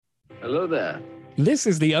Hello there. This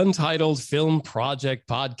is the Untitled Film Project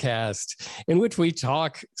podcast, in which we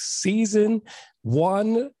talk season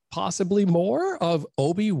 1, possibly more, of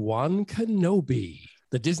Obi-Wan Kenobi.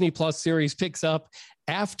 The Disney Plus series picks up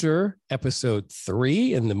after episode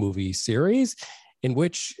 3 in the movie series, in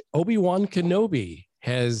which Obi-Wan Kenobi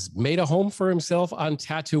has made a home for himself on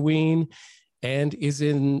Tatooine and is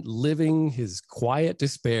living his quiet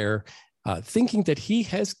despair, thinking that he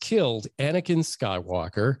has killed Anakin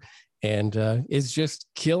Skywalker and is just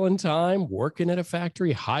killing time, working at a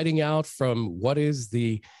factory, hiding out from what is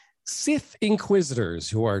the Sith Inquisitors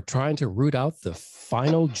who are trying to root out the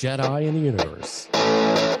final Jedi in the universe.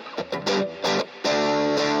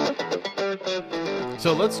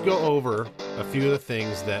 So let's go over a few of the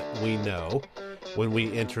things that we know when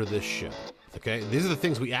we enter this show. Okay, these are the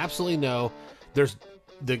things we absolutely know. There's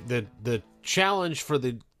the challenge for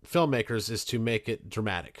the filmmakers is to make it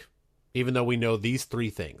dramatic, even though we know these three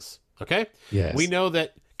things. Okay, yes, we know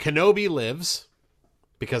that Kenobi lives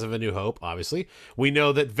because of A New Hope. Obviously, we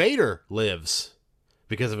know that Vader lives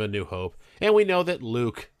because of A New Hope, and we know that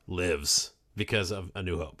Luke lives because of A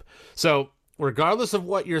New Hope. So, regardless of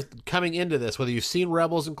what you're coming into this, whether you've seen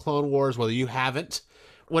Rebels and Clone Wars, whether you haven't,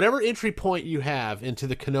 whatever entry point you have into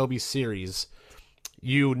the Kenobi series,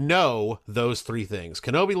 you know those three things.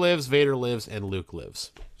 Kenobi lives, Vader lives, and Luke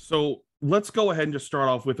lives. So let's go ahead and just start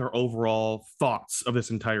off with our overall thoughts of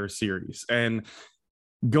this entire series. And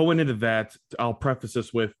going into that, I'll preface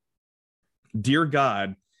this with, dear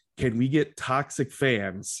God, can we get toxic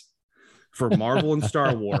fans for Marvel and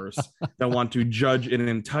Star Wars that want to judge an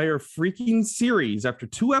entire freaking series after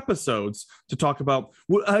 2 episodes to talk about,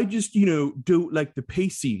 well, I just, don't like the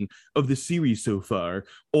pacing of the series so far,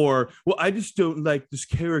 or, well, I just don't like this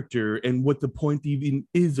character and what the point even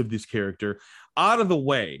is of this character. Out of the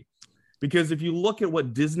way. Because if you look at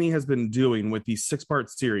what Disney has been doing with these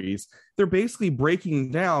 6-part series, they're basically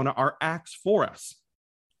breaking down our acts for us.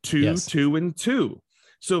 2, 2, and 2.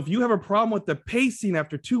 So if you have a problem with the pacing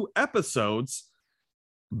after 2 episodes,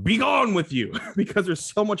 be gone with you, because there's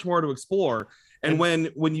so much more to explore. And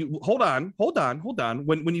when you hold on,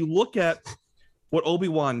 when you look at what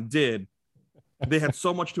Obi-Wan did, they had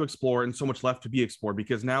so much to explore and so much left to be explored,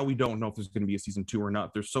 because now we don't know if there's going to be a season 2 or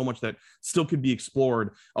not. There's so much that still could be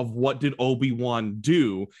explored of what did Obi-Wan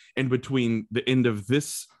do in between the end of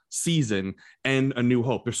this season and A New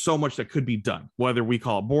Hope. There's so much that could be done, whether we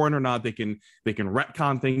call it boring or not. They can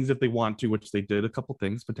retcon things if they want to, which they did a couple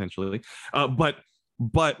things potentially. But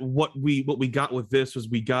what we got with this was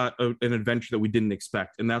we got an adventure that we didn't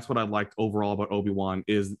expect, and that's what I liked overall about Obi-Wan,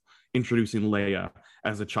 is introducing Leia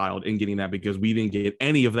as a child and getting that, because we didn't get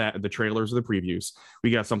any of that in the trailers or the previews.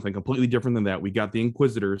 We got something completely different than that. We got the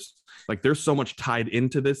Inquisitors. Like, there's so much tied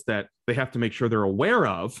into this that they have to make sure they're aware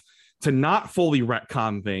of, to not fully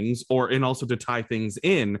retcon things, and also to tie things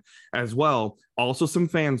in as well. Also some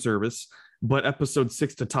fan service, but episode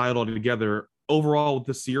 6 to tie it all together. Overall with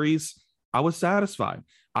the series, I was satisfied.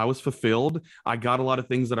 I was fulfilled. I got a lot of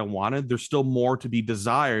things that I wanted. There's still more to be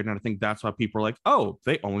desired. And I think that's why people are like, oh,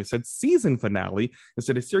 they only said season finale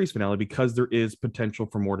instead of series finale, because there is potential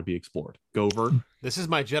for more to be explored. Gover. This is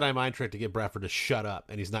my Jedi mind trick to get Bradford to shut up,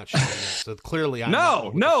 and he's not shutting up. So clearly,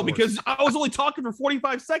 no, because I was only talking for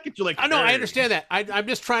 45 seconds. You're like, I know, I understand that. I'm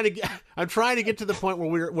just trying to get to the point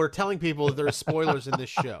where we're telling people that there are spoilers in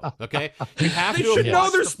this show. Okay, you have they should know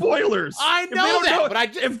there's spoilers. I know that,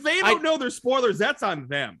 but if they don't know there's spoilers, that's on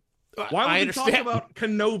them. Why would we talk about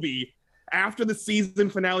Kenobi after the season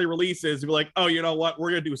finale releases? Be like, oh, you know what?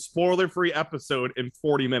 We're going to do a spoiler-free episode in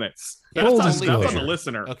 40 minutes. That's on the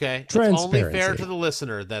listener. Okay, it's only fair to the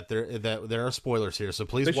listener that there are spoilers here. So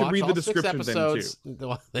please watch read all the description 6 episodes.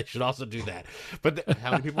 Well, they should also do that. But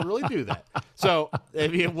how many people really do that? So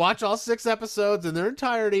if you watch all 6 episodes in their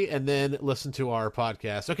entirety and then listen to our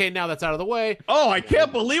podcast. Okay, now that's out of the way. Oh, I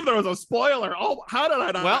can't believe there was a spoiler. Oh, how did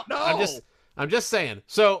I not know? I'm just saying.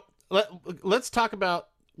 So let's talk about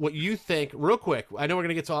what you think real quick. I know we're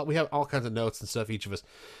gonna get to we have all kinds of notes and stuff, each of us,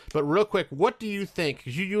 but real quick, what do you think?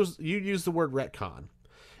 Because you use the word retcon,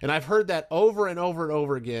 and I've heard that over and over and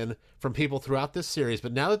over again from people throughout this series.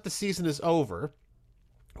 But now that the season is over,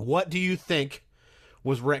 what do you think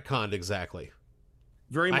was retconned exactly?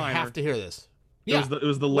 Very minor. I have to hear this. It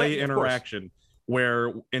was the Leia interaction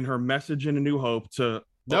where in her message in A New Hope to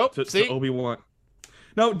Obi-Wan.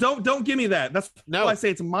 No, don't give me that. That's why I say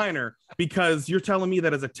it's minor, because you're telling me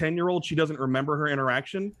that as a 10-year-old, she doesn't remember her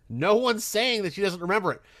interaction? No one's saying that she doesn't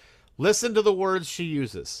remember it. Listen to the words she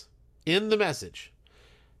uses in the message.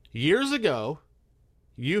 Years ago,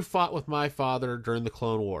 you fought with my father during the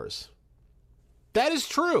Clone Wars. That is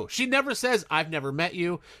true. She never says, I've never met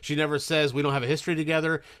you. She never says, we don't have a history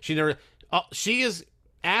together. She never... she is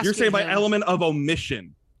asking You're saying by him, element of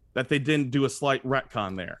omission that they didn't do a slight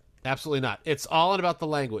retcon there. Absolutely not. It's all about the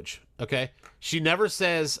language, okay? She never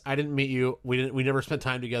says, I didn't meet you. We never spent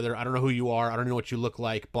time together. I don't know who you are. I don't know what you look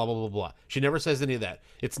like, blah, blah, blah, blah. She never says any of that.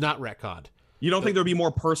 It's not retconned. You don't think there'd be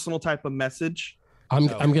more personal type of message? I'm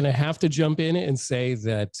going to have to jump in and say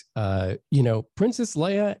that, Princess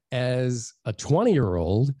Leia as a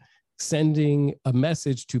 20-year-old sending a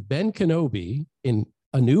message to Ben Kenobi in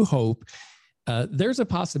A New Hope, there's a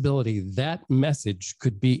possibility that message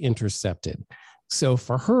could be intercepted. So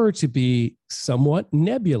for her to be somewhat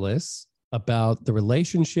nebulous about the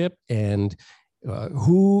relationship and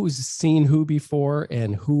who's seen who before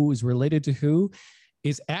and who is related to who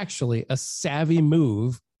is actually a savvy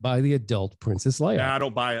move by the adult Princess Leia. Nah, I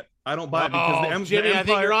don't buy it. I don't buy it because Jimmy, the Empire, I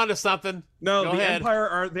think you're onto something. No, Go the ahead.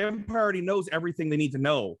 Empire already knows everything they need to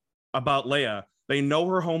know about Leia. They know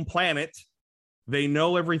her home planet. They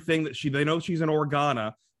know everything they know she's an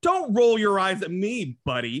Organa. Don't roll your eyes at me,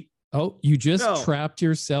 buddy. Oh, you just trapped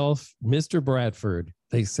yourself, Mr. Bradford.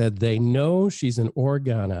 They said they know she's an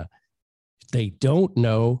Organa. They don't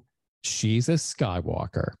know she's a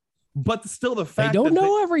Skywalker. But still the fact they don't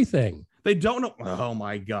know everything. They don't know. Oh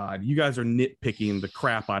my God. You guys are nitpicking the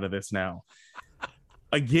crap out of this now.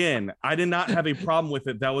 Again, I did not have a problem with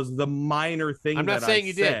it. That was the minor thing. I'm not saying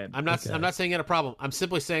you said. did. I'm not saying you had a problem. I'm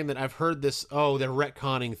simply saying that I've heard this. Oh, they're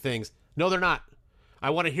retconning things. No, they're not. I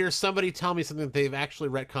want to hear somebody tell me something that they've actually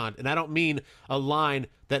retconned. And I don't mean a line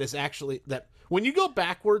that is actually that when you go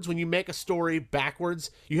backwards, when you make a story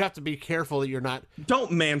backwards, you have to be careful that you're not.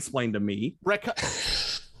 Don't mansplain to me.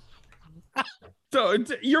 So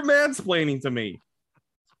you're mansplaining to me.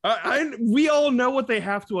 We all know what they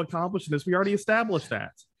have to accomplish in this. We already established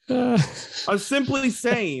that. I was simply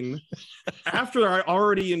saying, after I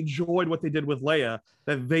already enjoyed what they did with Leia,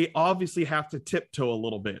 that they obviously have to tiptoe a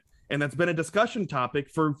little bit. And that's been a discussion topic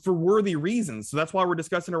for worthy reasons. So that's why we're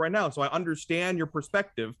discussing it right now. So I understand your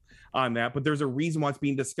perspective on that, but there's a reason why it's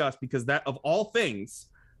being discussed, because that, of all things,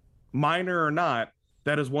 minor or not,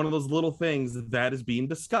 that is one of those little things that is being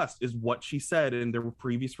discussed, is what she said in their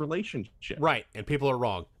previous relationship. Right, and people are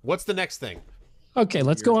wrong. What's the next thing? Okay,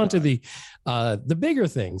 let's go on to the bigger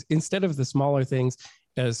things instead of the smaller things,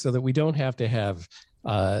 so that we don't have to have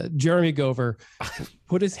Jeremy Gover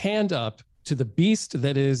put his hand up to the beast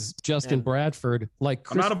that is Justin Bradford. Like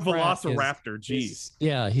Chris I'm not a velociraptor. Jeez.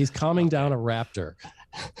 Yeah, he's calming down a raptor.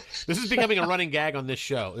 This is becoming a running gag on this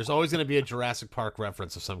show. There's always going to be a Jurassic Park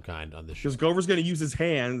reference of some kind on this show. Because Gover's going to use his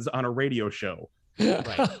hands on a radio show.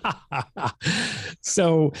 Right.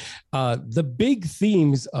 So the big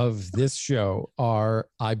themes of this show are,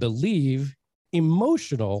 I believe,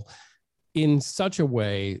 emotional in such a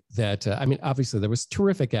way that, obviously there was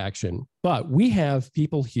terrific action, but we have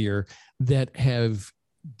people here that have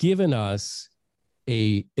given us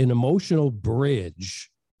an emotional bridge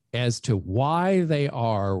as to why they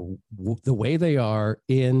are the way they are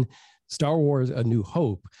in Star Wars A New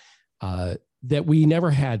Hope that we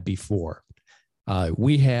never had before.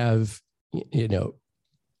 We have,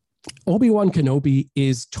 Obi-Wan Kenobi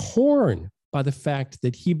is torn by the fact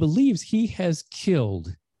that he believes he has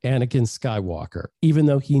killed Anakin Skywalker, even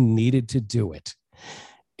though he needed to do it.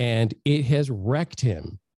 And it has wrecked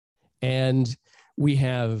him. And we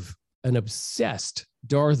have an obsessed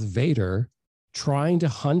Darth Vader trying to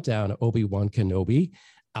hunt down Obi-Wan Kenobi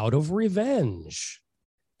out of revenge.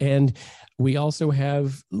 And we also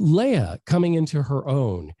have Leia coming into her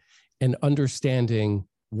own and understanding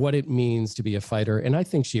what it means to be a fighter. And I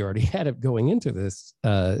think she already had it going into this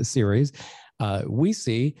series. We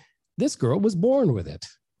see this girl was born with it.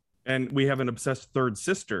 And we have an obsessed third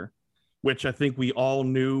sister, which I think we all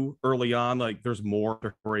knew early on, like there's more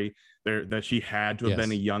to her there that she had to have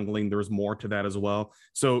been a youngling. There's more to that as well.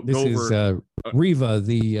 So this is Reva,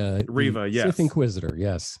 the yes. Sith Inquisitor.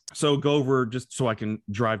 Yes. So go over, just so I can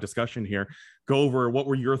drive discussion here, go over what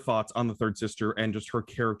were your thoughts on the third sister and just her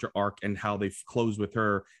character arc and how they've closed with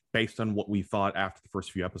her based on what we thought after the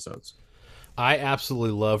first few episodes. I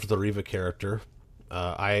absolutely loved the Reva character.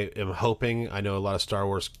 I am hoping, I know a lot of Star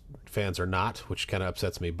Wars fans are not, which kind of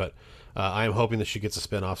upsets me, but I am hoping that she gets a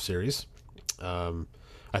spin-off series.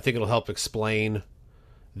 I think it'll help explain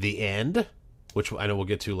the end, which I know we'll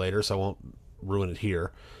get to later, so I won't ruin it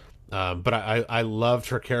here. But I loved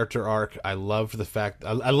her character arc. I loved the fact,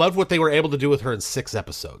 I loved what they were able to do with her in 6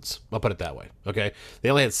 episodes. I'll put it that way. Okay. They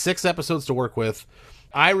only had 6 episodes to work with.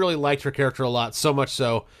 I really liked her character a lot, so much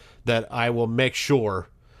so that I will make sure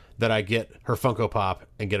that I get her Funko Pop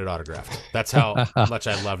and get it autographed. That's how much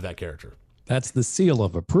I love that character. That's the seal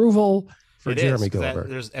of approval. for It Jeremy is, 'cause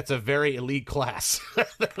Goldberg. that's a very elite class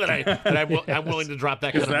I'm willing to drop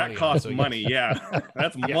that kind Because of money that costs on. So, money. Yeah.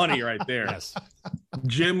 That's money right there. Yes.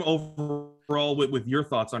 Jim, overall, with your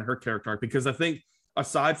thoughts on her character arc, because I think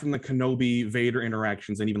aside from the Kenobi Vader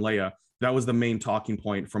interactions and even Leia, that was the main talking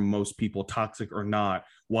point from most people, toxic or not,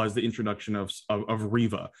 was the introduction of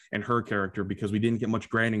Reva and her character, because we didn't get much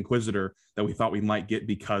Grand Inquisitor that we thought we might get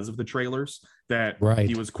because of the trailers, that Right.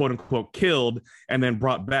 he was quote unquote killed and then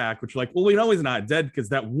brought back, which, like, well, we know he's not dead because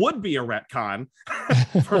that would be a retcon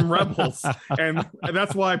from Rebels. And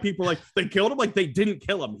that's why people like, they killed him. Like, they didn't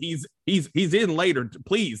kill him. He's in later.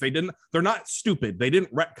 Please. They're not stupid. They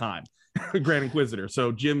didn't retcon Grand Inquisitor.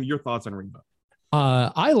 So Jim, your thoughts on Reva?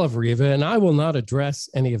 I love Reva, and I will not address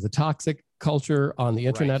any of the toxic culture on the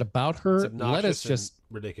internet about her. Let us just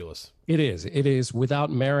ridiculous. It is without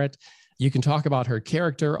merit. You can talk about her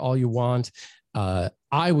character all you want.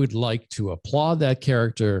 I would like to applaud that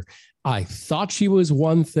character. I thought she was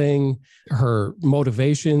one thing. Her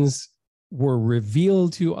motivations were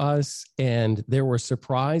revealed to us, and there were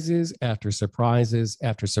surprises after surprises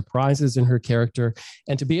after surprises in her character.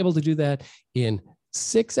 And to be able to do that in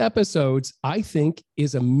 6 episodes, I think,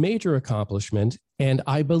 is a major accomplishment. And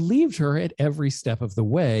I believed her at every step of the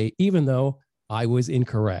way, even though I was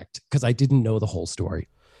incorrect because I didn't know the whole story.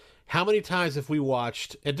 How many times have we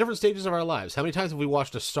watched, at different stages of our lives, how many times have we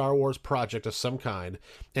watched a Star Wars project of some kind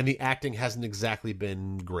and the acting hasn't exactly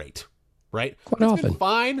been great, right? Quite often. Been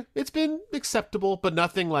fine. It's been acceptable, but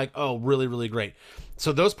nothing like, oh, really, really great.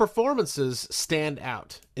 So those performances stand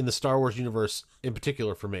out in the Star Wars universe in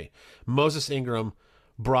particular for me. Moses Ingram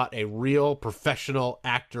brought a real professional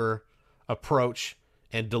actor approach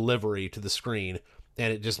and delivery to the screen.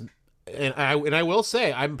 And it just, and I will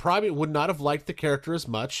say, I probably would not have liked the character as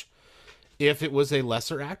much if it was a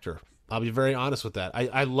lesser actor. I'll be very honest with that.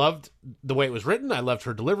 I loved the way it was written. I loved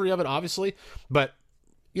her delivery of it, obviously. But,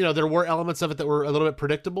 you know, there were elements of it that were a little bit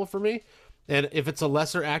predictable for me. And if it's a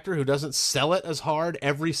lesser actor who doesn't sell it as hard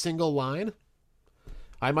every single line,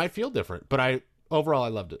 I might feel different. But overall, I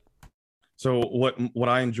loved it. So what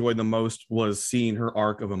I enjoyed the most was seeing her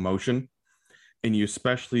arc of emotion. And you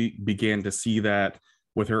especially began to see that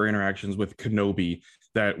with her interactions with Kenobi,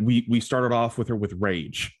 that we started off with her with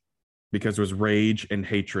rage, because there was rage and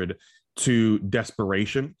hatred, to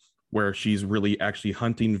desperation, where she's really actually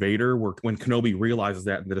hunting Vader, when Kenobi realizes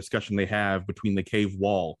that in the discussion they have between the cave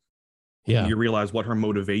wall, you realize what her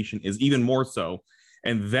motivation is even more so.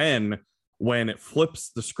 And then when it flips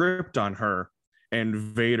the script on her and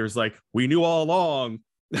Vader's like, we knew all along,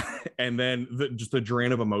 and then just the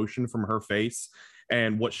drain of emotion from her face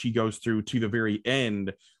and what she goes through to the very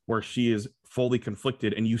end, where she is fully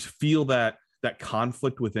conflicted, and you feel that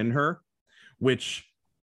conflict within her, which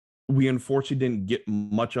we unfortunately didn't get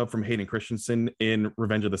much of from Hayden Christensen in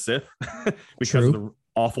Revenge of the Sith because of the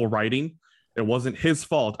awful writing. It wasn't his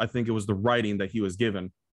fault. I think it was the writing that he was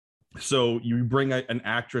given. So you bring an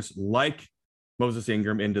actress like Moses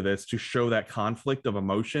Ingram into this to show that conflict of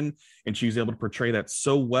emotion, and she's able to portray that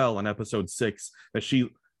so well in episode 6 that she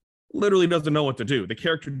literally doesn't know what to do. The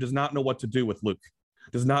character does not know what to do with Luke,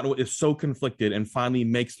 is so conflicted, and finally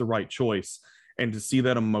makes the right choice. And to see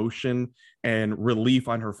that emotion and relief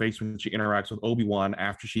on her face when she interacts with Obi-Wan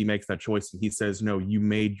after she makes that choice and he says, no, you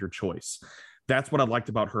made your choice. That's what I liked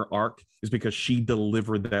about her arc, is because she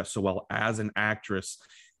delivered that so well as an actress.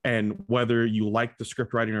 And whether you like the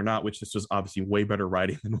script writing or not, which this was obviously way better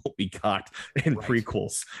writing than what we got in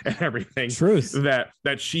prequels and everything,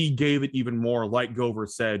 that she gave it even more, like Gover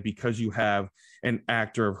said, because you have an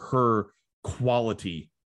actor of her quality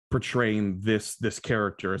portraying this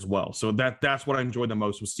character as well. So that's what I enjoyed the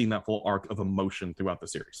most, was seeing that full arc of emotion throughout the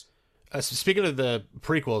series. So speaking of the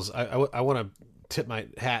prequels, I want to tip my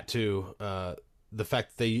hat to the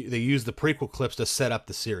fact that they used the prequel clips to set up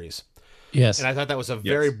the series. Yes. And I thought that was a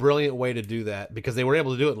very brilliant way to do that, because they were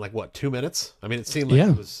able to do it in like, what, 2 minutes? I mean, it seemed like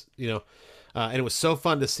it was, and it was so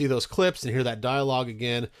fun to see those clips and hear that dialogue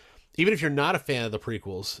again. Even if you're not a fan of the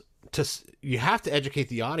prequels, you have to educate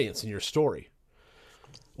the audience in your story.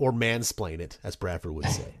 Or mansplain it, as Bradford would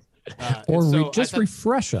say.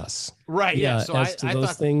 Refresh us. Right, yeah. So as to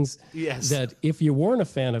those things that if you weren't a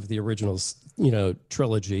fan of the original,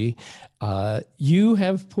 trilogy, you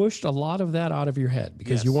have pushed a lot of that out of your head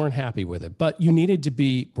because you weren't happy with it. But you needed to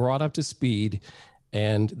be brought up to speed.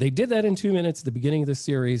 And they did that in 2 minutes at the beginning of the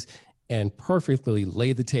series and perfectly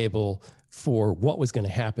laid the table for what was going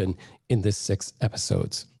to happen in this 6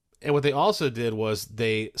 episodes. And what they also did was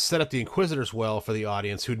they set up the Inquisitors well for the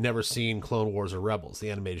audience who'd never seen Clone Wars or Rebels,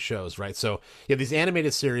 the animated shows, right? So you have these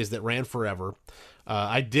animated series that ran forever.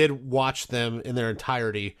 I did watch them in their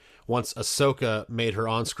entirety once Ahsoka made her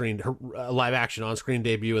live action on-screen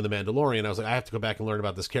debut in The Mandalorian. I was like, I have to go back and learn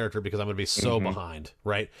about this character because I'm going to be so behind,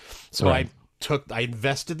 right? So I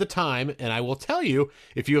invested the time, and I will tell you,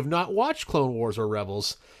 if you have not watched Clone Wars or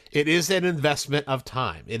Rebels, it is an investment of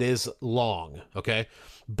time. It is long, okay?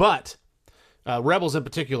 But Rebels in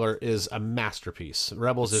particular is a masterpiece.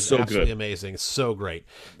 Rebels is so absolutely amazing, so great.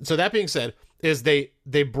 So that being said, is they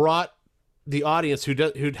brought the audience who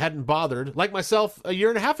hadn't bothered, like myself a year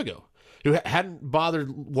and a half ago, who hadn't bothered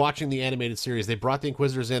watching the animated series. They brought the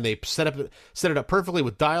Inquisitors in. They set it up perfectly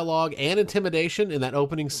with dialogue and intimidation in that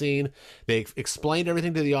opening scene. They explained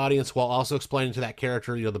everything to the audience while also explaining to that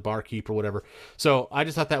character, the barkeep or whatever. So I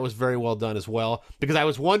just thought that was very well done as well, because I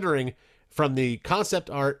was wondering from the concept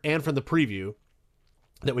art and from the preview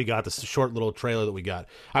that we got, this short little trailer that we got,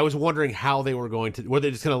 I was wondering how they were going to, were they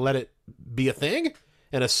just going to let it be a thing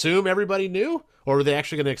and assume everybody knew, or were they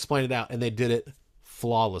actually going to explain it out? And they did it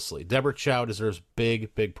flawlessly. Deborah Chow deserves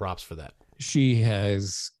big props for that. She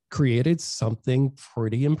has created something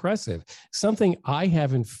pretty impressive, something I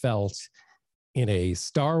haven't felt in a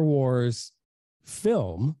Star Wars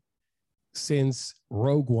film since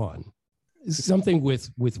Rogue One. Something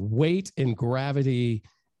with weight and gravity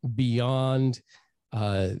beyond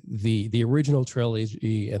the original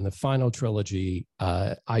trilogy and the final trilogy.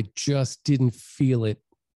 I just didn't feel it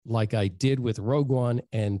like I did with Rogue One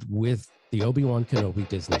and with the Obi-Wan Kenobi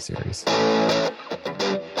Disney series.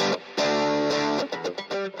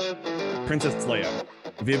 Princess Leia,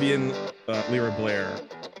 Vivian Lyra Blair,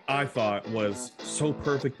 I thought was so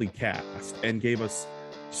perfectly cast and gave us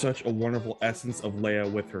such a wonderful essence of Leia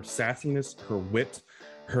with her sassiness, her wit,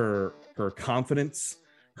 her confidence,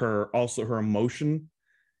 her emotion,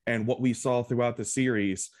 and what we saw throughout the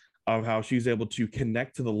series of how she's able to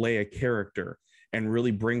connect to the Leia character and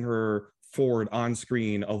really bring her forward on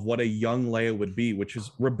screen of what a young Leia would be, which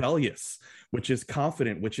is rebellious, which is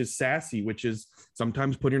confident, which is sassy, which is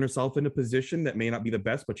sometimes putting herself in a position that may not be the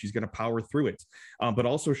best, but she's going to power through it. But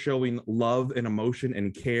also showing love and emotion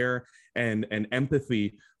and care and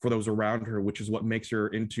empathy for those around her, which is what makes her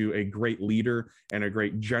into a great leader and a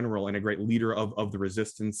great general and a great leader of the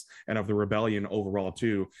resistance and of the rebellion overall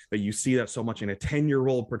too. That you see that so much in a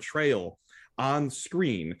 10-year-old portrayal on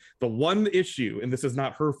screen. The one issue, and this is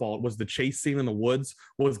not her fault, was the chase scene in the woods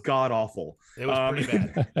was god awful. It was pretty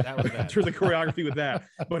bad. That was bad. Through the choreography with that,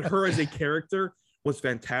 but her as a character was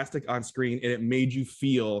fantastic on screen, and it made you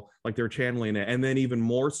feel like they're channeling it. And then even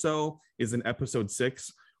more so is in episode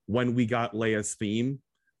 6 when we got Leia's theme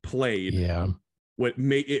played. Yeah, what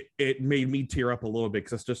made it made me tear up a little bit,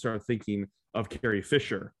 because I just started thinking of Carrie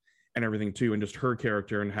Fisher and everything too, and just her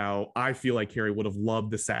character and how I feel like Carrie would have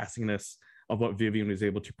loved the sassiness of what Vivian was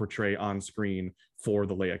able to portray on screen for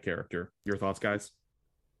the Leia character. Your thoughts, guys?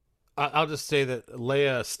 I'll just say that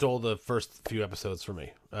Leia stole the first few episodes for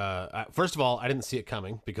me. First of all, I didn't see it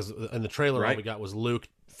coming, because in the trailer all we got was Luke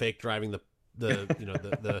fake driving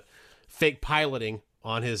the fake piloting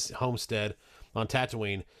on his homestead on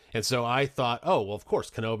Tatooine. And so I thought, oh, well, of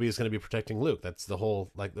course, Kenobi is going to be protecting Luke. That's the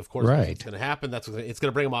whole, of course, it's going to happen. It's going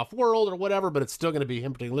to bring him off world or whatever, but it's still going to be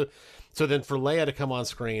him protecting Luke. So then for Leia to come on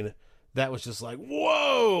screen, that was just like,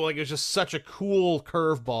 whoa, it was just such a cool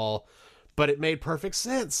curveball, but it made perfect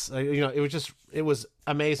sense. It was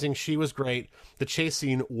amazing. She was great. The chase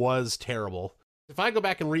scene was terrible. If I go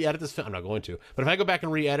back and re-edit this film, I'm not going to, but if I go back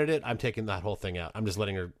and re-edit it, I'm taking that whole thing out. I'm just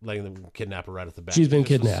letting them kidnap her right at the back. She's been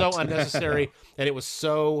kidnapped. So unnecessary, and it was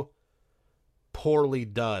so poorly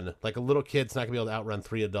done. Like a little kid's not gonna be able to outrun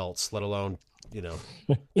 3 adults, let alone,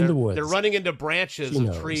 in the woods. They're running into branches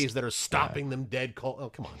of trees that are stopping them dead cold. Oh,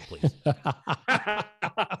 come on, please.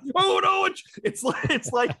 Oh no,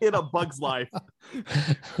 it's like in A Bug's Life.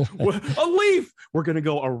 A leaf. We're gonna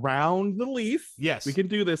go around the leaf. Yes, we can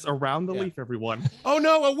do this around the leaf, everyone. Oh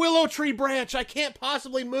no, a willow tree branch. I can't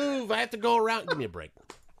possibly move. I have to go around. Give me a break.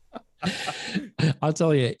 I'll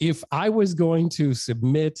tell you, if I was going to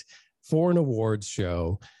submit for an awards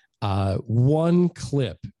show, one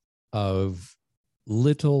clip of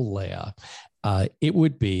little Leia, it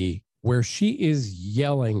would be where she is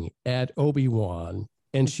yelling at Obi-Wan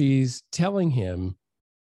and she's telling him,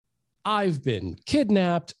 I've been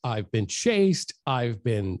kidnapped, I've been chased, I've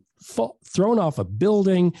been thrown off a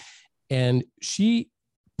building. And she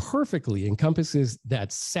perfectly encompasses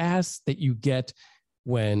that sass that you get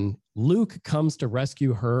when Luke comes to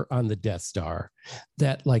rescue her on the Death Star.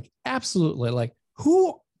 That absolutely,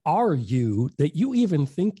 who are you that you even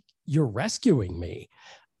think you're rescuing me?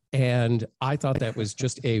 And I thought that was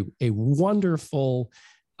just a wonderful,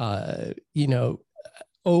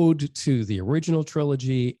 ode to the original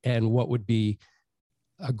trilogy and what would be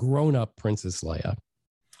a grown-up Princess Leia.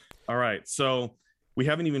 All right. So we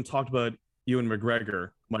haven't even talked about Ewan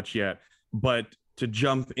McGregor much yet, but to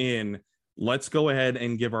jump in, let's go ahead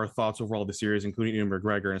and give our thoughts overall of the series, including Ewan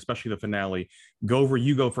McGregor and especially the finale. Gover,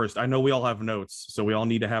 you go first. I know we all have notes, so we all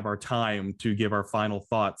need to have our time to give our final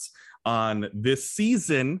thoughts on this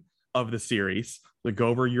season of the series. So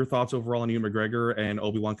Gover, your thoughts overall on Ewan McGregor and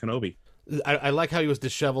Obi-Wan Kenobi. I like how he was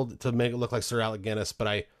disheveled to make it look like Sir Alec Guinness,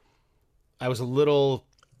 but I was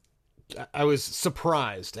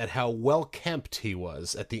surprised at how well kept he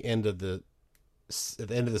was at the end of the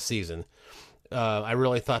season. I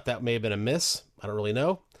really thought that may have been a miss. I don't really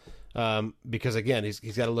know, because again, he's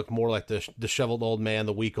got to look more like the disheveled old man,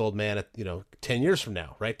 the weak old man. 10 years from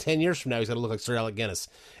now, right? 10 years from now, he's got to look like Sir Alec Guinness,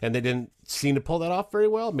 and they didn't seem to pull that off very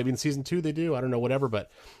well. Maybe in season 2 they do. I don't know, whatever.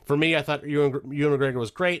 But for me, I thought Ewan McGregor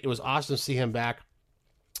was great. It was awesome to see him back.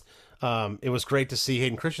 It was great to see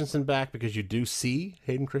Hayden Christensen back, because you do see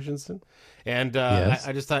Hayden Christensen, and Yes.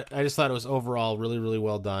 I just thought it was overall really, really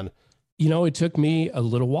well done. It took me a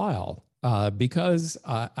little while because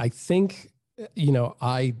I think,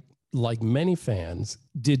 I, like many fans,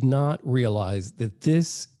 did not realize that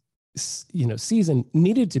this, season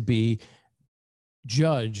needed to be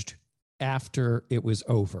judged after it was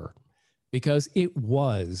over, because it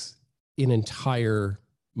was an entire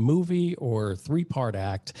movie or 3-part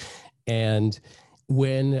act. And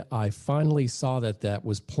when I finally saw that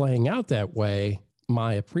was playing out that way,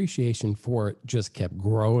 my appreciation for it just kept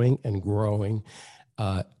growing and growing.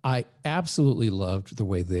 I absolutely loved the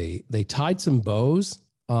way they tied some bows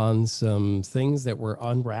on some things that were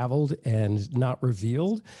unraveled and not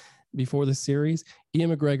revealed before the series.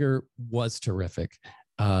 Ian McGregor was terrific.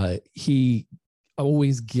 He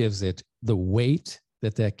always gives it the weight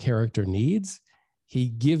that character needs. He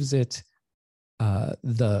gives it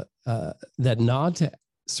that nod to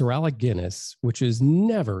Sir Alec Guinness, which is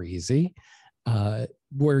never easy,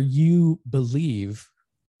 where you believe,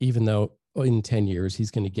 even though in 10 years he's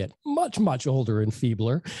going to get much, much older and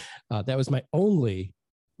feebler. That was my only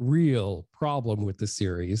real problem with the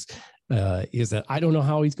series, is that I don't know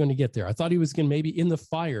how he's going to get there. I thought he was going to maybe in the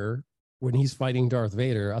fire when he's fighting Darth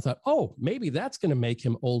Vader. I thought, oh, maybe that's going to make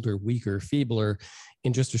him older, weaker, feebler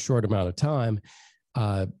in just a short amount of time.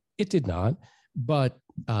 It did not, but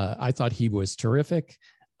I thought he was terrific.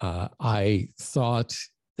 I thought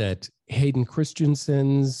that Hayden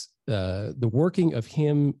Christensen's, the working of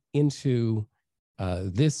him into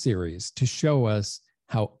this series to show us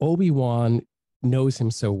how Obi-Wan knows him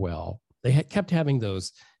so well. They kept having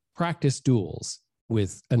those practice duels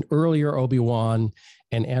with an earlier Obi-Wan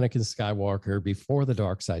and Anakin Skywalker before the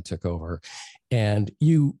dark side took over. And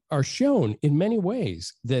you are shown in many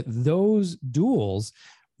ways that those duels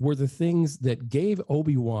were the things that gave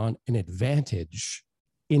Obi-Wan an advantage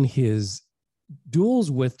in his duels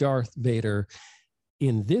with Darth Vader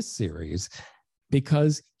in this series,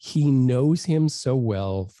 because he knows him so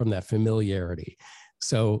well from that familiarity.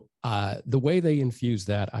 So the way they infused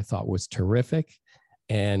that, I thought, was terrific.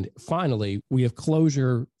 And finally, we have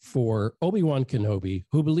closure for Obi-Wan Kenobi,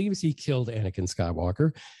 who believes he killed Anakin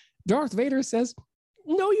Skywalker. Darth Vader says,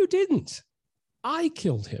 no, you didn't. I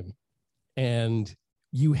killed him. And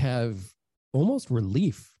you have almost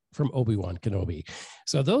relief from Obi-Wan Kenobi.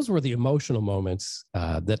 So those were the emotional moments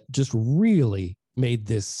that just really made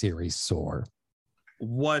this series soar.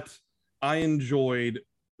 What I enjoyed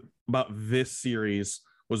about this series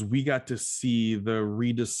was we got to see the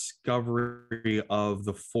rediscovery of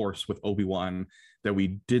the Force with Obi-Wan that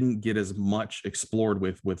we didn't get as much explored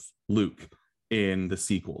with Luke in the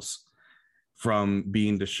sequels. From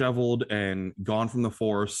being disheveled and gone from the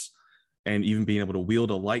Force, and even being able to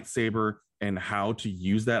wield a lightsaber, and how to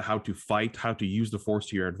use that, how to fight, how to use the Force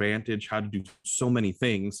to your advantage, how to do so many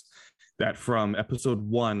things, that from episode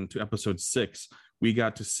 1 to episode 6, we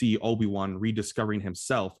got to see Obi-Wan rediscovering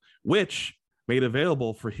himself, which made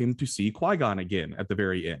available for him to see Qui-Gon again at the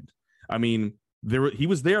very end. I mean, he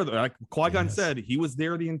was there, like Qui-Gon said, he was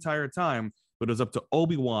there the entire time, but it was up to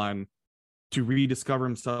Obi-Wan to rediscover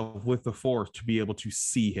himself with the Force to be able to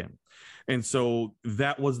see him. And so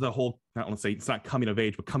that was the whole, I don't want to say it's not coming of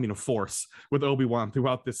age, but coming of force with Obi-Wan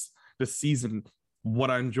throughout this season.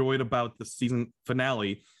 What I enjoyed about the season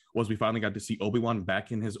finale was we finally got to see Obi-Wan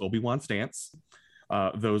back in his Obi-Wan stance.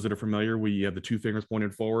 Those that are familiar, we have the 2 fingers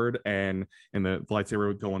pointed forward and the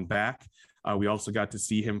lightsaber going back. We also got to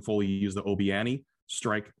see him fully use the Obi-Ani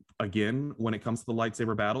strike again when it comes to the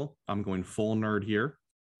lightsaber battle. I'm going full nerd here.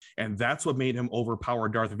 And that's what made him overpower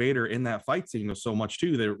Darth Vader in that fight scene so much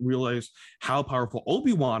too. They realized how powerful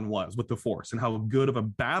Obi-Wan was with the Force and how good of a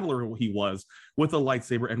battler he was with the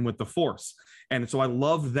lightsaber and with the Force. And so I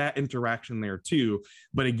love that interaction there too.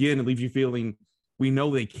 But again, it leaves you feeling, we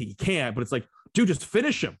know he can't, but it's like, dude, just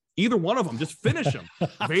finish him. Either one of them, just finish him.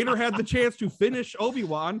 Vader had the chance to finish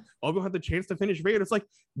Obi-Wan. Obi-Wan had the chance to finish Vader. It's like,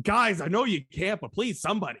 guys, I know you can't, but please,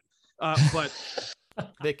 somebody. But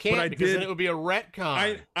they can't, because then it would be a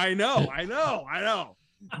retcon. I know.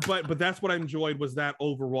 But that's what I enjoyed, was that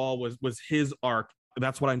overall was his arc.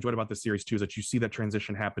 That's what I enjoyed about this series too, is that you see that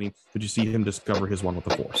transition happening, that you see him discover his one with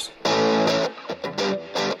the Force.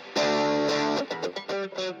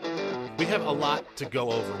 We have a lot to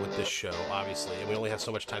go over with this show, obviously, and we only have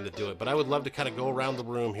so much time to do it. But I would love to kind of go around the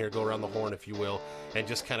room here, go around the horn, if you will, and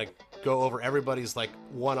just kind of go over everybody's like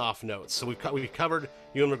one-off notes. So we've covered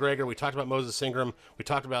Ewan McGregor. We talked about Moses Ingram. We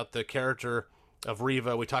talked about the character of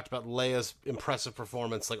Reva. We talked about Leia's impressive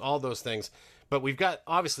performance, like all those things. But we've got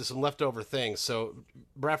obviously some leftover things. So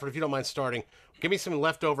Bradford, if you don't mind starting, give me some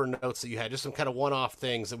leftover notes that you had, just some kind of one-off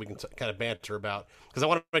things that we can kind of banter about, because I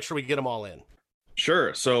want to make sure we get them all in.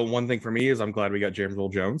 Sure. So one thing for me is I'm glad we got James Earl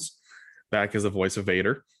Jones back as the voice of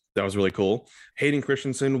Vader. That was really cool. Hayden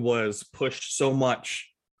Christensen was pushed so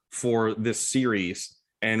much for this series,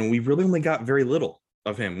 and we really only got very little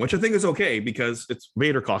of him, which I think is okay because it's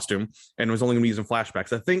Vader costume and it was only going to be used in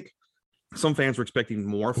flashbacks. I think some fans were expecting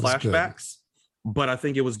more flashbacks, but I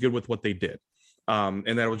think it was good with what they did. And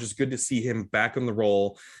that it was just good to see him back in the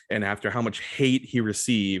role. And after how much hate he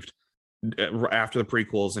received after the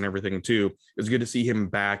prequels and everything too, it was good to see him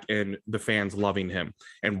back and the fans loving him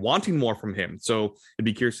and wanting more from him. So it'd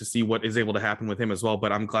be curious to see what is able to happen with him as well.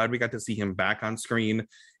 But I'm glad we got to see him back on screen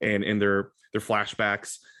and in their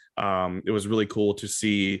flashbacks. It was really cool to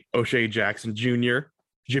see O'Shea Jackson Jr.,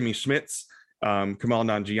 Jimmy Schmitz, Kamal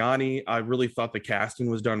Nanjiani. I really thought the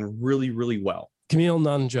casting was done really, really well. Kumail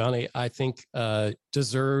Nanjiani, I think,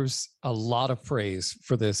 deserves a lot of praise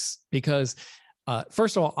for this because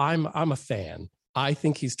first of all, I'm a fan. I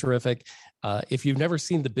think he's terrific. If you've never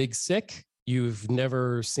seen The Big Sick, you've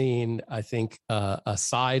never seen, I think, a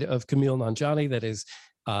side of Kumail Nanjiani that is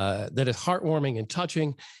heartwarming and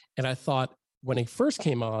touching. And I thought when he first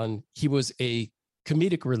came on, he was a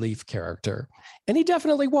comedic relief character, and he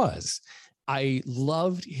definitely was. I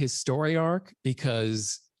loved his story arc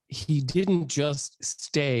because he didn't just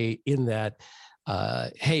stay in that,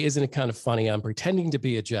 hey, isn't it kind of funny? I'm pretending to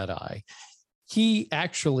be a Jedi. He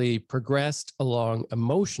actually progressed along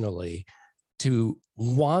emotionally to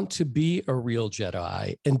want to be a real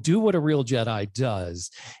Jedi and do what a real Jedi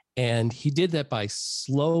does. And he did that by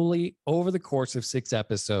slowly, over the course of 6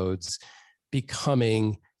 episodes,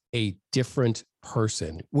 becoming a different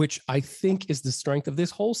person, which I think is the strength of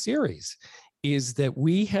this whole series, is that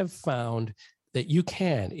we have found that you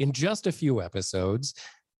can, in just a few episodes,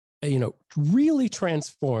 really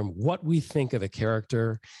transform what we think of a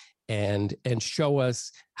character and show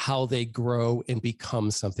us how they grow and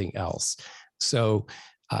become something else. So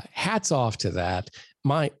hats off to that.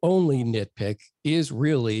 My only nitpick is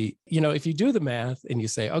really, if you do the math and you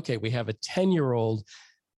say, okay, we have a 10-year-old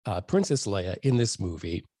Princess Leia in this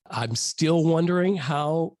movie, I'm still wondering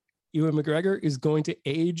how Ewan McGregor is going to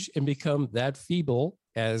age and become that feeble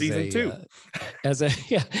as season 2,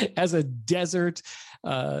 as a desert,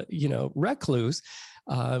 recluse.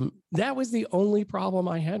 That was the only problem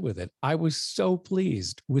I had with it. I was so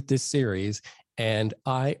pleased with this series, and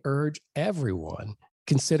I urge everyone,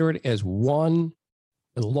 consider it as one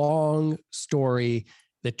long story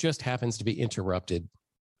that just happens to be interrupted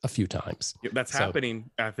a few times. That's happening,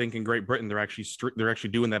 I think, in Great Britain. They're actually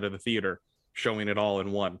doing that at the theater, showing it all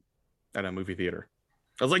in one at a movie theater.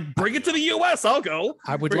 I was like, bring it to the US, I'll go.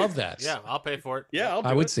 I would love that. Yeah, I'll pay for it. Yeah,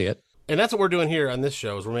 I would see it. And that's what we're doing here on this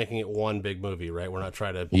show, is we're making it one big movie, right? We're not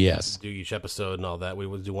trying to do each episode and all that. We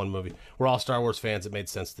would do one movie. We're all Star Wars fans. It made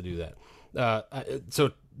sense to do that.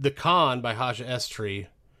 So The Con by Haja Estri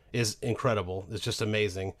is incredible. It's just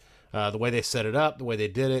amazing. The way they set it up, the way they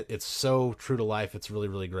did it, it's so true to life. It's really,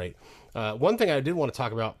 really great. One thing I did want to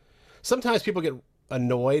talk about, sometimes people get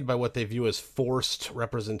annoyed by what they view as forced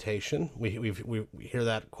representation. We hear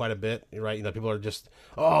that quite a bit, right? People are just,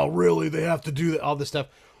 oh, really? They have to do that, all this stuff.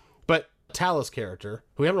 But Tala's character,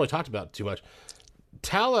 who we haven't really talked about too much,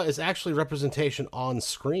 Tala is actually representation on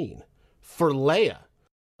screen for Leia.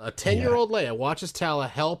 A 10-year-old Leia watches Tala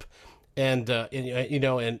help and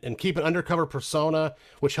keep an undercover persona,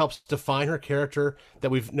 which helps define her character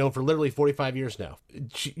that we've known for literally 45 years now.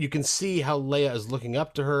 You can see how Leia is looking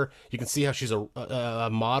up to her. You can see how she's a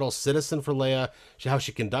model citizen for Leia, how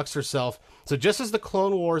she conducts herself. So just as the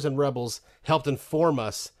Clone Wars and Rebels helped inform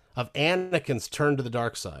us of Anakin's turn to the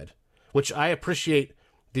dark side, which I appreciate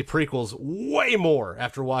the prequels way more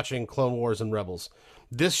after watching Clone Wars and Rebels,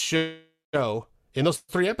 this show, in those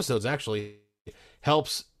 3 episodes actually,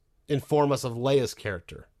 helps inform us of Leia's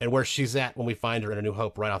character and where she's at when we find her in A New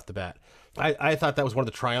Hope right off the bat. I thought that was one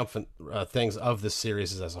of the triumphant things of this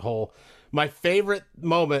series as a whole. My favorite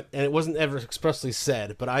moment, and it wasn't ever expressly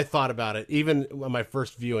said, but I thought about it even on my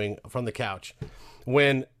first viewing from the couch,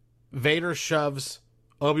 when Vader shoves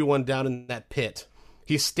Obi-Wan down in that pit.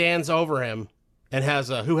 He stands over him and has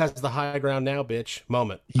a "who has the high ground now, bitch"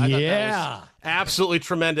 moment. I thought that was absolutely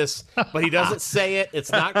tremendous, but he doesn't say it.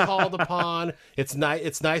 It's not called upon. It's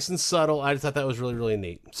nice and subtle. I just thought that was really, really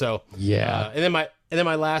neat. So and then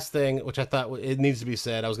my last thing, which I thought it needs to be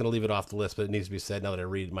said, I was going to leave it off the list, but it needs to be said now that I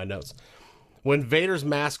read my notes. When Vader's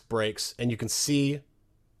mask breaks and you can see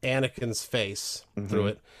Anakin's face through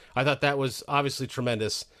it, I thought that was obviously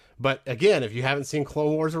tremendous. But again, if you haven't seen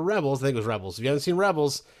Clone Wars or Rebels, I think it was Rebels. If you haven't seen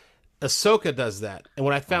Rebels, Ahsoka does that. And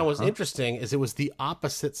what I found was interesting is it was the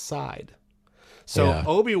opposite side. So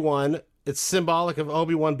Obi-Wan, it's symbolic of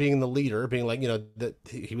Obi-Wan being the leader, being like, that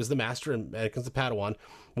he was the master and Anakin's the Padawan.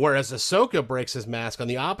 Whereas Ahsoka breaks his mask on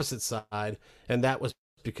the opposite side, and that was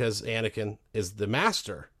because Anakin is the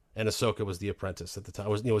master and Ahsoka was the apprentice at the time.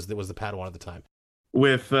 Was the Padawan at the time.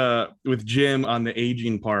 With Jim on the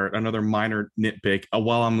aging part, another minor nitpick.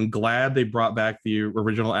 While I'm glad they brought back the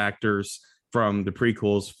original actors from the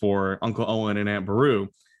prequels for Uncle Owen and Aunt Beru,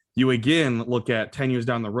 you again look at 10 years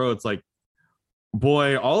down the road, it's like,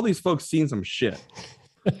 boy, all these folks seen some shit.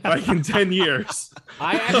 Like in 10 years.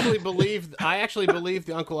 I actually believe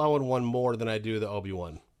the Uncle Owen one more than I do the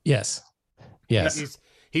Obi-Wan. Yes.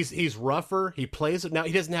 He's rougher. He plays it now.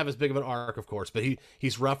 He doesn't have as big of an arc, of course, but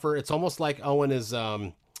he's rougher. It's almost like Owen is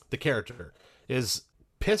the character is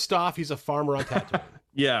pissed off. He's a farmer on Tatooine.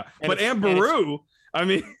 Yeah, and but Aunt Beru, I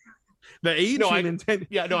mean, the age. No, I agree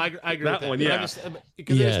that with that one. Yeah,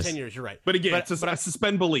 because it's 10 years. You're right. But again, but I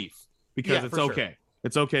suspend belief because it's okay. Sure.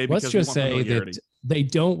 It's okay. Because let's just say that they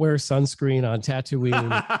don't wear sunscreen on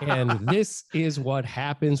Tatooine, and this is what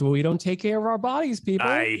happens when we don't take care of our bodies, people.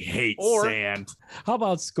 I hate sand. How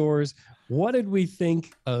about scores? What did we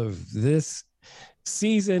think of this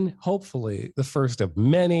season? Hopefully, the first of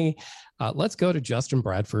many. Let's go to Justin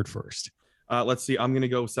Bradford first. Let's see. I'm going to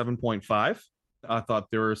go 7.5. I thought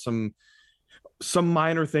there were some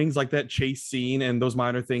minor things like that chase scene, and those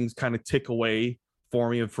minor things kind of tick away for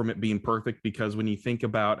me from it being perfect, because when you think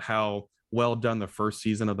about how well done the first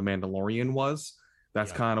season of The Mandalorian was,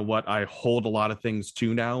 that's kind of what I hold a lot of things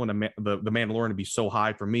to now, and the Mandalorian to be so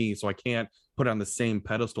high for me, so I can't put it on the same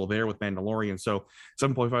pedestal there with Mandalorian. So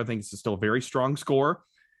 7.5, I think it's still a very strong score.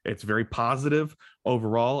 It's very positive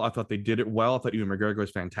overall. I thought they did it well. I thought Ewan McGregor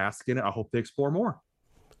was fantastic in it. I hope they explore more.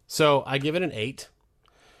 So I give it an 8.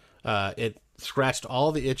 It scratched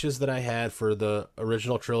all the itches that I had for the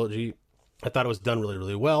original trilogy. I thought it was done really,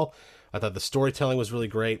 really well. I thought the storytelling was really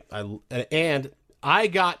great. And I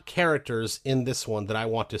got characters in this one that I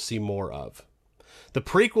want to see more of. The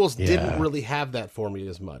prequels didn't really have that for me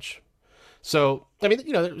as much. So, I mean,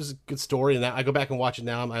 it was a good story, and I go back and watch it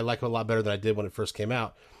now. I like it a lot better than I did when it first came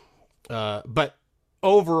out. But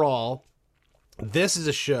overall, this is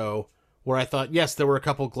a show where I thought, yes, there were a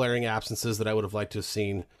couple glaring absences that I would have liked to have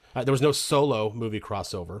seen. There was no Solo movie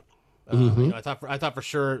crossover. I thought for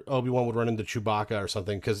sure Obi-Wan would run into Chewbacca or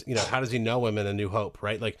something, because how does he know him in A New Hope,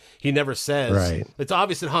 right? Like, he never says. Right. It's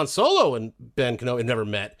obvious that Han Solo and Ben Kenobi never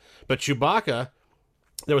met, but Chewbacca,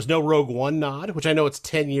 there was no Rogue One nod, which I know it's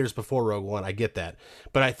 10 years before Rogue One. I get that,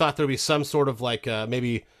 but I thought there would be some sort of like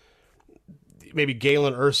maybe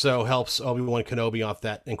Galen Erso helps Obi-Wan Kenobi off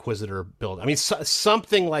that Inquisitor build. I mean,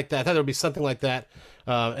 something like that. I thought there would be something like that,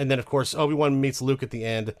 and then of course Obi-Wan meets Luke at the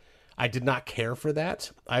end. I did not care for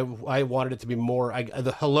that. I wanted it to be more.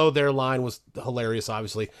 The hello there line was hilarious,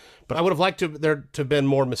 obviously, but I would have liked there to have been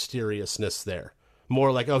more mysteriousness there.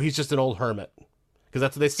 More like, oh, he's just an old hermit, because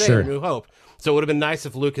that's what they say in New Hope. So it would have been nice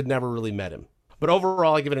if Luke had never really met him. But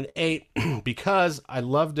overall, I give it an 8 because I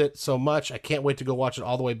loved it so much. I can't wait to go watch it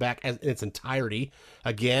all the way back in its entirety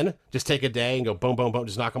again. Just take a day and go boom, boom, boom.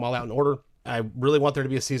 Just knock them all out in order. I really want there to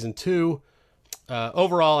be a season 2.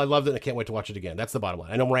 Overall, I loved it, and I can't wait to watch it again. That's the bottom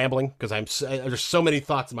line. I know I'm rambling because there's so many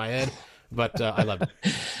thoughts in my head, but I loved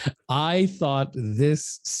it. I thought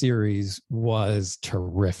this series was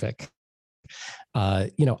terrific. I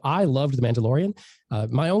loved The Mandalorian.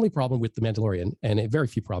 My only problem with The Mandalorian, and very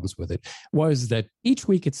few problems with it, was that each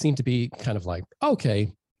week it seemed to be kind of like,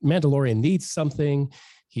 okay, Mandalorian needs something.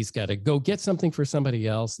 He's got to go get something for somebody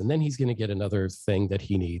else, and then he's going to get another thing that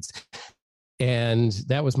he needs. And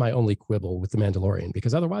that was my only quibble with The Mandalorian,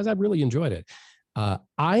 because otherwise I really enjoyed it.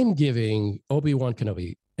 I'm giving Obi-Wan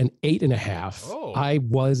Kenobi an 8.5. Oh. I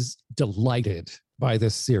was delighted by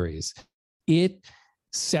this series. It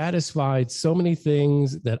satisfied so many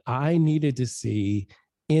things that I needed to see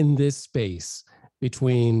in this space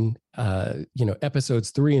between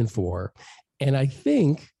episodes 3 and 4, and I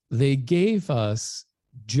think they gave us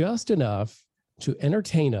just enough to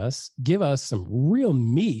entertain us, give us some real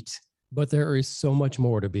meat, but there is so much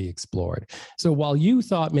more to be explored. So while you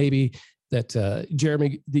thought maybe that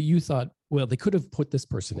Jeremy, that you thought, well, they could have put this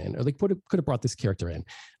person in, or they could have brought this character in,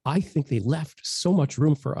 I think they left so much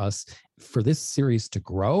room for us for this series to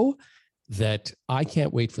grow that I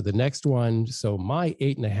can't wait for the next one. So my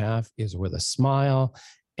 8.5 is with a smile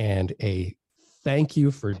and a thank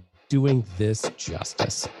you for doing this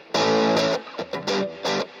justice.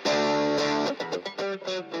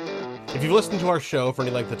 If you've listened to our show for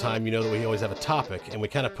any length of time, you know that we always have a topic, and we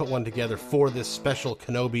kind of put one together for this special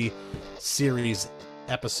Kenobi series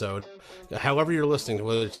episode. However you're listening,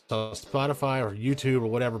 whether it's on Spotify or YouTube or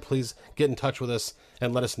whatever, please get in touch with us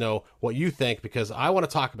and let us know what you think, because I want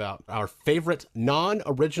to talk about our favorite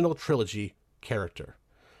non-original trilogy character.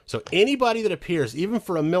 So anybody that appears, even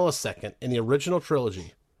for a millisecond, in the original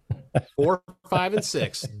trilogy, 4, 5, and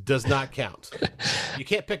 6, does not count. You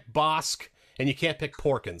can't pick Bosk, and you can't pick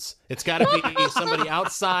Porkins. It's got to be somebody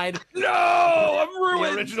outside. No, I'm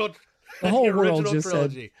ruined. The original. The whole the world original just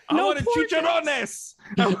trilogy. said, I want to chicharrones.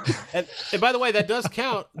 And by the way, that does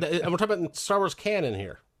count. And we're talking about Star Wars canon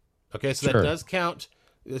here. Okay, so Sure. that does count.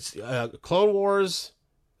 It's Clone Wars,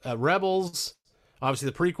 Rebels, obviously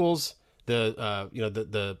the prequels,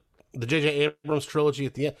 the J.J. Abrams trilogy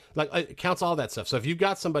at the end. Like, it counts all that stuff. So if you've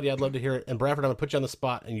got somebody, I'd love to hear it. And Bradford, I'm gonna put you on the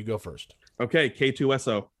spot, and you go first. Okay,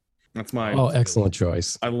 K2SO. That's mine. Oh, excellent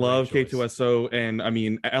choice. I love Great choice. K2SO, and I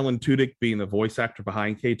mean, Alan Tudyk being the voice actor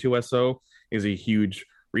behind K2SO is a huge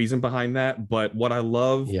reason behind that. But what I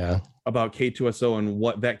love about K2SO and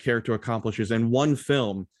what that character accomplishes in one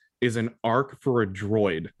film is an arc for a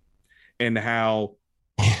droid, and how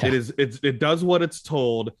it does what it's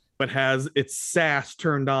told, but has its sass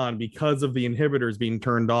turned on because of the inhibitors being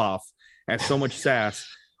turned off. Has so much sass,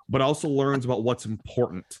 but also learns about what's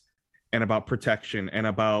important, and about protection, and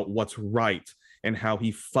about what's right, and how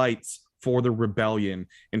he fights for the rebellion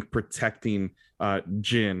and protecting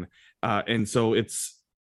Jin. And so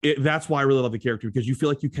that's why I really love the character, because you feel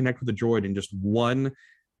like you connect with the droid in just one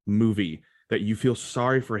movie, that you feel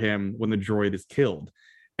sorry for him when the droid is killed.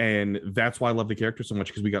 And that's why I love the character so much,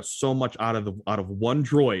 because we got so much out of one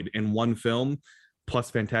droid in one film,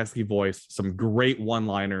 plus fantastic voice, some great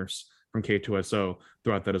one-liners from K2SO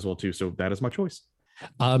throughout that as well too. So that is my choice.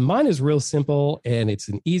 Mine is real simple, and it's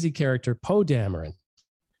an easy character. Poe Dameron,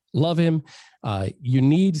 love him. You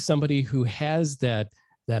need somebody who has that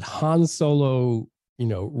Han Solo,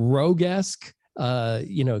 rogue-esque,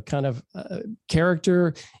 kind of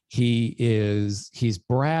character. He's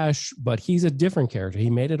brash, but he's a different character. He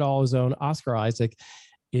made it all his own. Oscar Isaac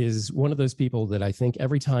is one of those people that I think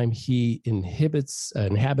every time he inhabits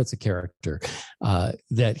a character,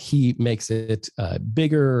 that he makes it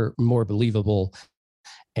bigger, more believable,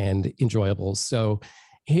 and enjoyable. So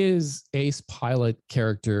his ace pilot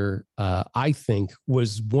character, I think,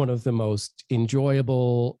 was one of the most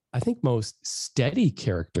enjoyable, I think most steady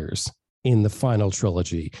characters in the final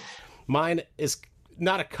trilogy. Mine is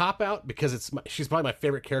not a cop-out, because she's probably my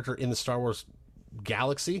favorite character in the Star Wars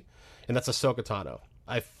galaxy, and that's Ahsoka Tano.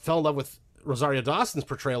 I fell in love with Rosario Dawson's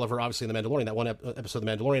portrayal of her, obviously, in The Mandalorian. That one episode of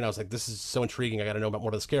The Mandalorian, I was like, this is so intriguing. I got to know about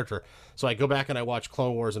more of this character. So I go back and I watch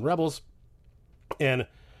Clone Wars and Rebels, and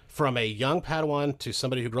from a young Padawan to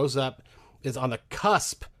somebody who grows up, is on the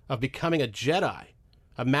cusp of becoming a Jedi,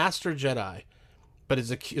 a master Jedi, but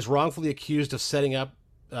is wrongfully accused of setting up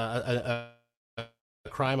a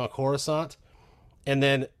crime on Coruscant. And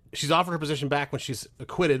then she's offered her position back when she's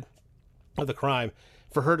acquitted of the crime,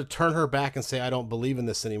 for her to turn her back and say, I don't believe in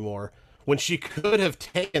this anymore, when she could have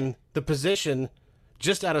taken the position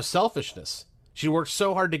just out of selfishness. She worked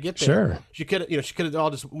so hard to get there. Sure. She could have all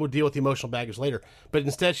just would deal with the emotional baggage later. But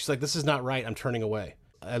instead, she's like, this is not right. I'm turning away.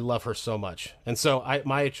 I love her so much. And so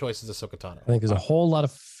my choice is Ahsoka Tano. I think there's a whole lot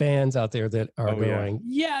of fans out there that are going,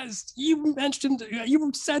 yes, you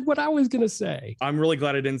said what I was going to say. I'm really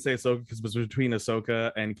glad I didn't say Ahsoka, because it was between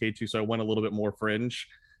Ahsoka and K2, so I went a little bit more fringe.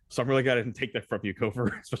 So I'm really glad I didn't take that from you,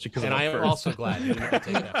 Kofer, especially because I am also glad you didn't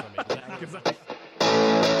take that from me.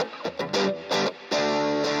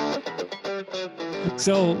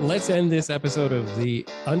 So let's end this episode of the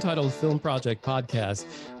Untitled Film Project podcast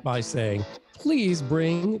by saying, please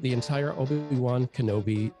bring the entire Obi-Wan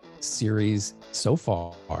Kenobi series so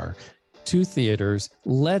far to theaters.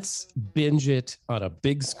 Let's binge it on a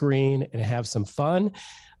big screen and have some fun.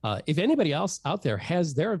 If anybody else out there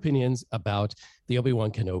has their opinions about the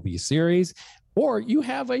Obi-Wan Kenobi series, or you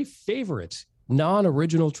have a favorite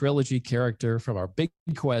non-original trilogy character from our big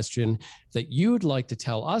question that you'd like to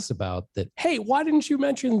tell us about that, hey, why didn't you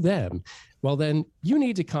mention them? Well, then you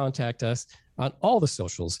need to contact us on all the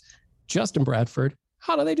socials. Justin Bradford,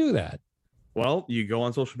 how do they do that? Well, you go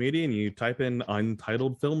on social media and you type in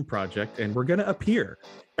Untitled Film Project, and we're going to appear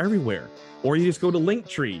everywhere. Or you just go to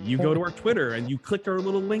Linktree. You go to our Twitter and you click our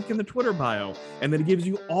little link in the Twitter bio, and then it gives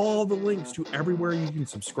you all the links to everywhere you can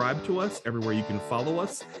subscribe to us, everywhere you can follow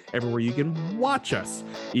us, everywhere you can watch us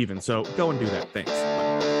even. So go and do that. Thanks.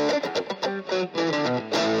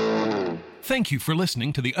 Thank you for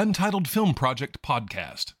listening to the Untitled Film Project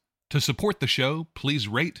podcast. To support the show, please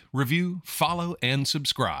rate, review, follow, and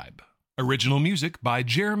subscribe. Original music by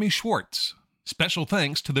Jeremy Schwartz. Special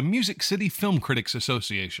thanks to the Music City Film Critics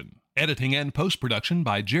Association. Editing and post-production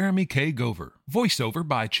by Jeremy K. Gover. Voiceover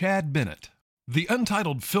by Chad Bennett. The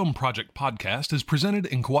Untitled Film Project podcast is presented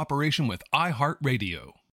in cooperation with iHeartRadio.